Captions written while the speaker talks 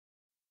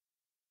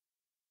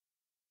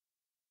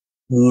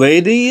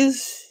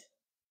Ladies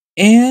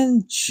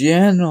and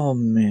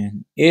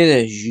gentlemen, it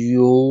is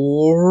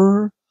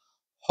your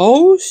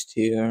host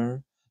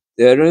here.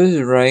 That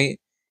is right.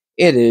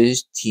 It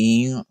is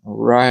Team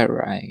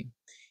Rai.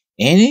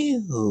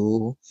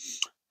 Anywho,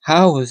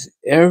 how is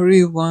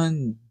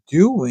everyone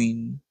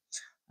doing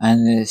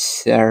on this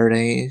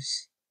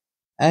Saturday's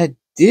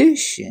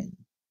edition?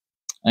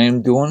 I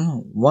am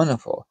doing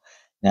wonderful.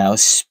 Now,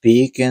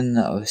 speaking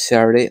of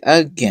Saturday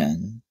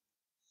again,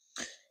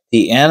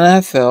 the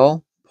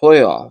NFL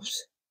playoffs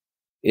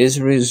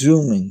is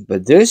resuming,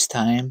 but this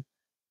time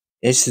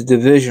it's the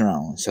division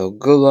round, so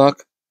good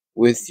luck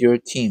with your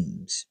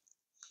teams.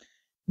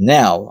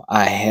 Now,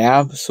 I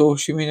have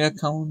social media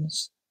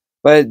accounts,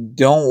 but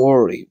don't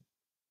worry,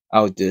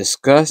 I'll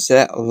discuss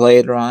that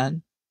later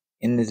on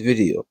in this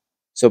video,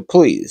 so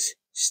please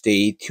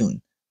stay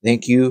tuned.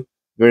 Thank you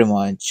very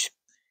much.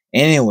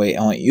 Anyway,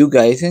 I want you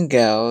guys and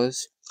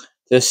gals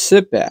to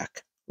sit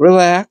back,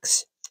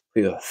 relax,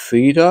 put your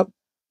feet up,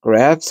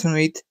 grab some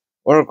meat,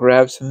 or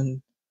grab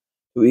some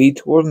to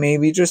eat, or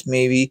maybe, just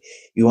maybe,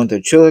 you want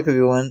to chill like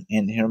everyone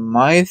and hear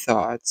my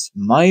thoughts,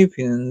 my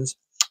opinions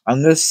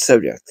on this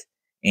subject.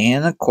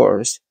 And of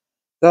course,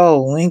 the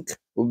link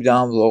will be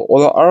down below, or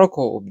the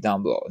article will be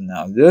down below.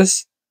 Now,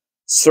 this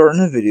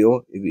certain video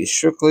will be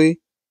strictly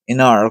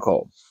an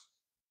article.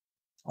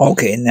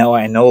 Okay, now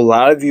I know a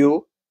lot of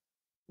you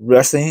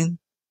wrestling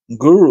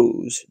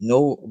gurus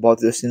know about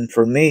this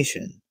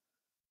information,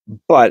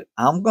 but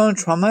I'm going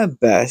to try my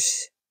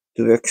best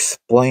to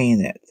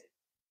explain it.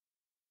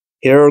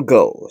 Here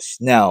goes.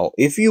 Now,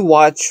 if you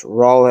watch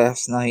Raw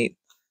last night,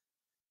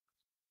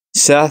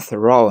 Seth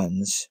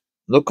Rollins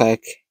looked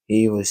like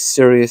he was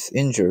seriously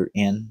injured,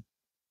 and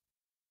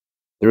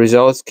the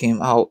results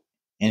came out,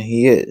 and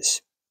he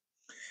is.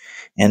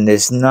 And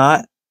it's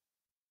not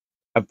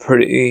a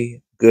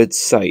pretty good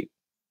sight.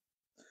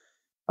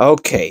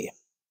 Okay,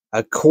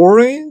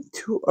 according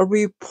to a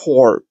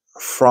report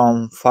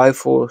from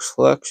Fightful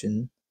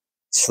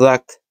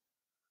Select,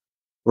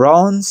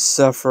 Rollins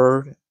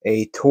suffered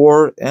a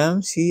torn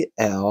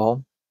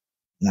MCL,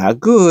 not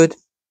good,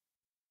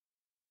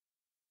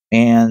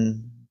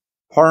 and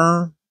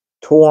torn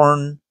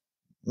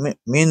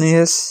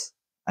Meniscus.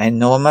 I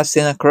know I'm not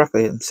saying that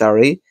correctly, I'm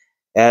sorry.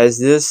 As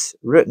this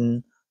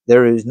written,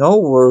 there is no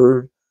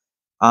word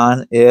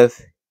on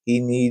if he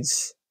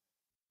needs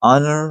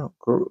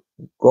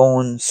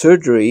undergoing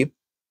surgery.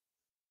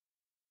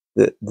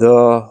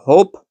 The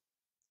hope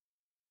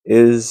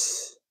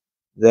is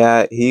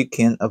that he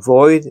can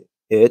avoid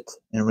it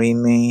and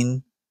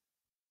remain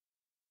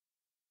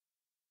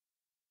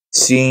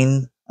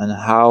seen on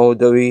how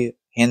do we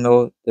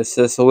handle the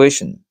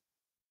situation.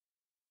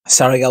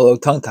 Sorry, I got a little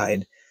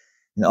tongue-tied.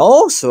 And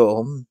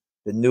also,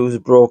 the news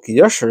broke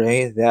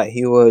yesterday that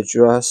he will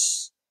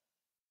address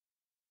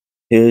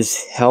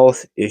his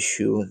health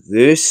issue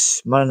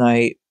this Monday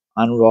night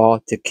on Raw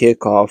to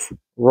kick off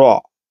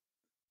Raw.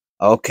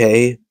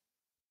 Okay.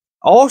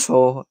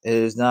 Also, it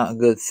is not a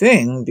good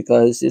thing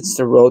because it's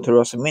the road to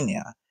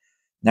WrestleMania.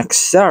 Next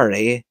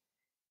Saturday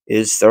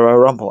is the Royal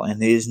Rumble,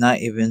 and he's not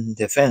even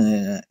defending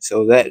it,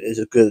 so that is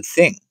a good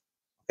thing.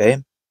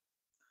 Okay.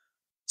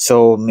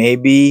 So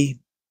maybe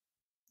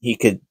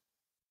the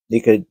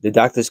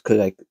doctors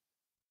could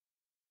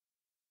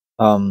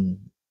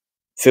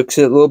fix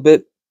it a little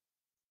bit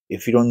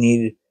if you don't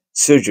need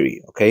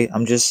surgery, okay?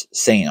 I'm just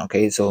saying,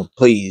 okay? So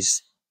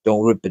please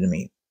don't rip into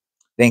me.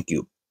 Thank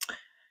you.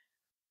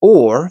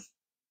 Or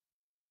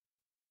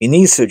he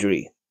needs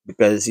surgery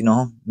because,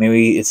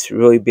 maybe it's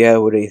really bad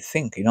what they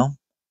think,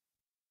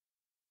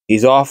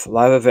 He's off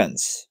live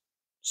events.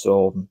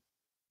 So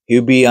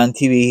he'll be on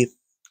TV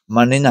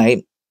Monday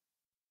night.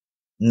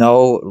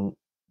 No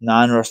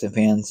non-wrestling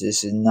fans,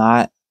 this is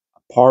not a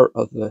part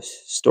of the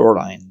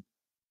storyline,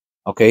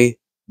 okay?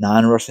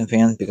 Non-wrestling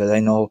fans, because I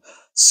know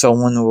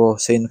someone will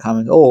say in the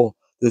comments, oh,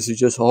 this is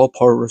just all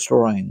part of the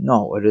storyline.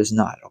 No, it is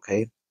not,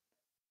 okay?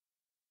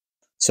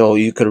 So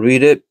you could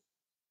read it,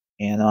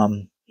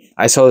 and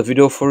I saw the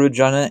video footage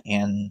on it,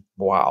 and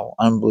wow,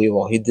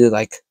 unbelievable. He did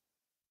like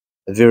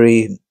a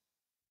very,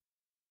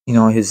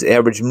 his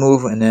average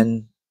move, and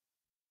then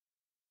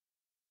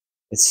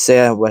it's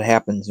sad what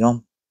happens,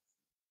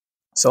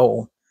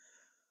 So,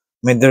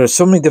 I mean, there are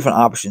so many different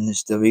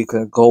options that we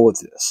could go with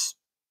this,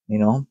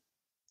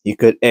 You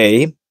could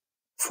A,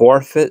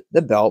 forfeit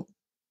the belt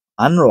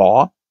on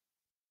Raw,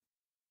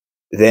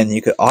 then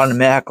you could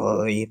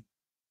automatically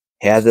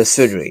have the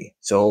surgery.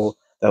 So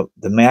the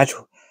match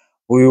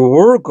we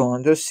were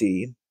going to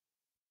see,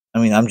 I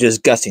mean, I'm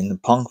just guessing, the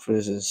Punk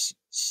versus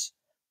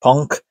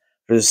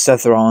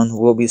Seth Rollins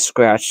will be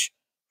scratched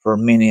for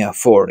Mania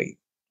 40.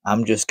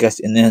 I'm just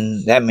guessing, and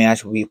then that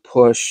match will be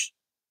pushed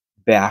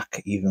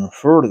back even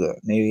further,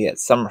 maybe at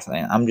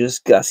SummerSlam. I'm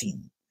just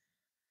guessing.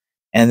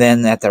 And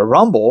then at the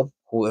Rumble,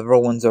 whoever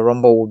wins the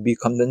Rumble will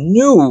become the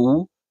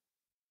new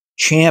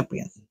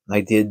champion,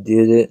 like they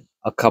did it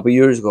a couple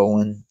years ago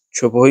when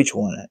Triple H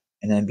won it.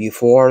 And then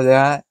before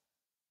that,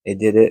 they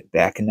did it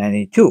back in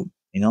 92,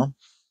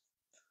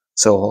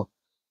 So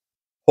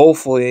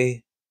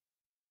hopefully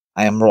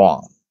I am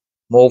wrong.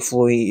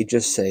 hopefully it's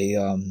just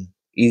a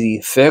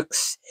easy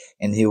fix,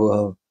 and he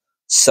will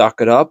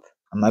suck it up.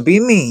 I might be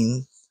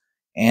mean,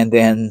 and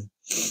then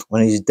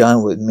when he's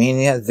done with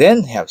Mania,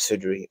 then have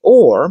surgery.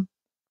 Or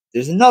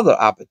there's another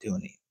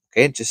opportunity.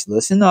 Okay, just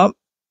listen up.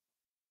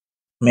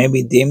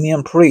 Maybe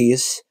Damian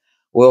Priest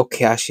will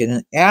cash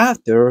in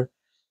after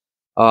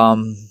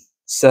um,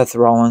 Seth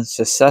Rollins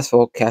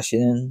successful cash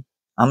in.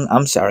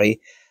 I'm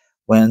sorry,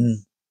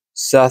 when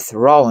Seth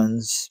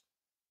Rollins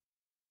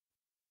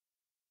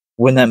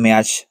win that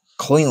match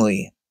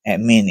cleanly at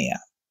Mania.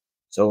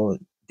 So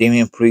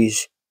Damian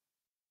Priest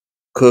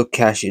could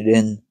cash it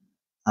in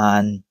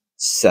on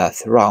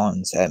Seth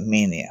Rollins at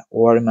Mania,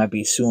 or it might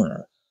be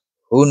sooner.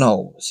 Who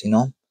knows,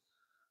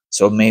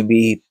 So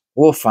maybe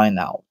we'll find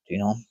out,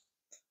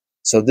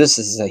 So this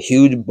is a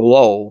huge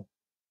blow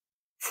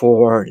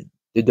for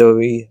the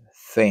WWE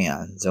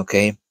fans,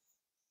 okay?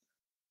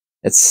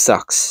 It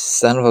sucks,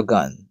 son of a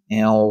gun.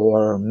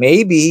 Or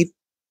maybe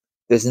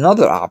there's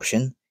another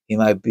option. He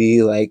might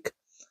be like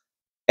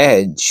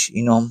Edge,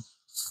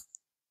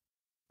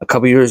 a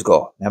couple years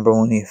ago. Remember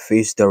when he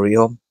faced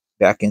Dario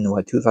back in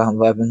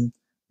 2011?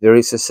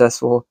 Very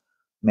successful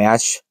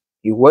match.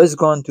 He was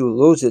going to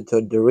lose it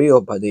to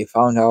Dario, but they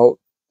found out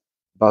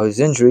about his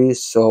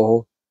injuries,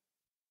 so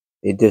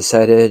they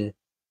decided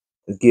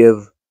to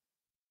give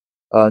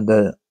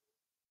the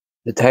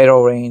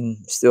title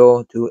reign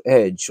still to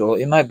Edge. So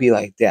it might be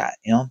like that,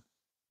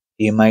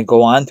 He might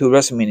go on to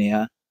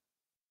WrestleMania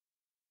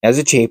as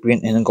a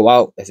champion and then go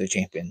out as a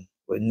champion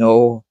with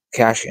no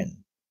cash in.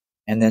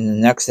 And then the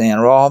next day on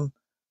Raw,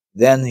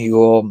 then he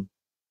will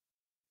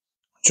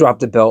drop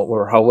the belt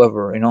or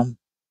however, You know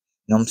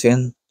what I'm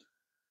saying?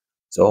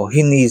 So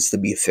he needs to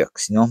be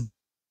fixed,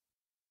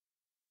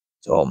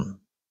 So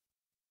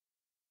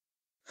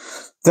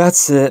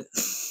that's it.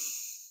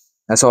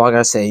 That's all I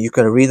gotta say. You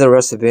can read the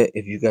rest of it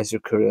if you guys are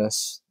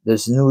curious.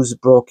 This news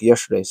broke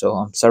yesterday, so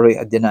I'm sorry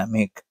I did not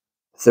make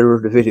a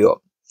third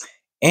video.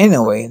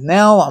 Anyway,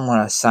 now I'm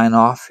gonna sign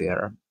off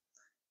here.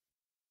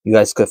 You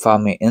guys could follow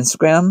me on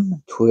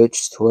Instagram,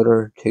 Twitch,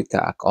 Twitter,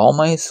 TikTok. All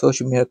my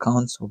social media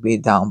accounts will be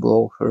down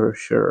below for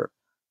sure.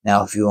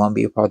 Now, if you want to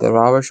be a part of the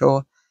Robert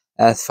Show,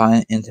 that's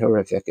fine and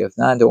terrific. If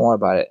not, don't worry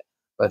about it.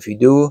 But if you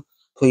do,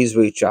 please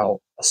reach out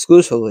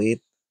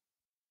exclusively.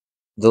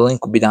 The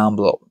link will be down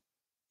below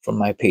from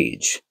my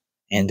page.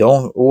 And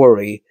don't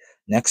worry,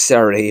 next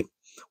Saturday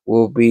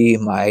will be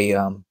my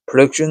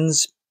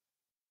predictions.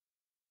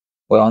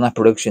 Well, not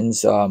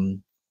predictions.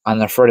 On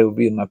the Friday will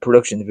be my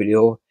production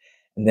video.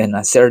 And then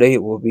on Saturday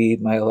will be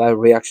my live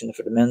reaction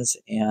for the men's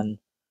and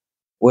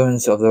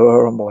women's of the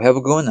Royal Rumble. Have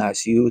a good one. I'll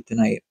see you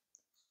tonight.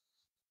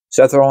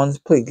 Seth Rollins,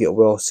 please get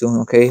well soon,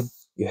 okay?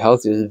 Your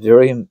health is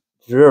very,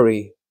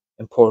 very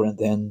important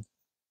than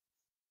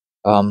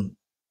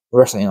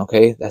wrestling,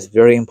 okay? That's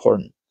very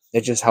important.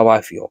 That's just how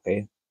I feel,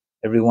 okay?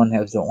 Everyone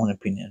has their own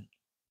opinion.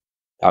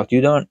 Talk to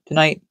you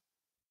tonight.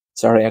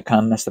 Sorry, I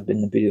kind of messed up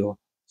in the video,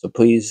 so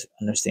please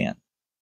understand.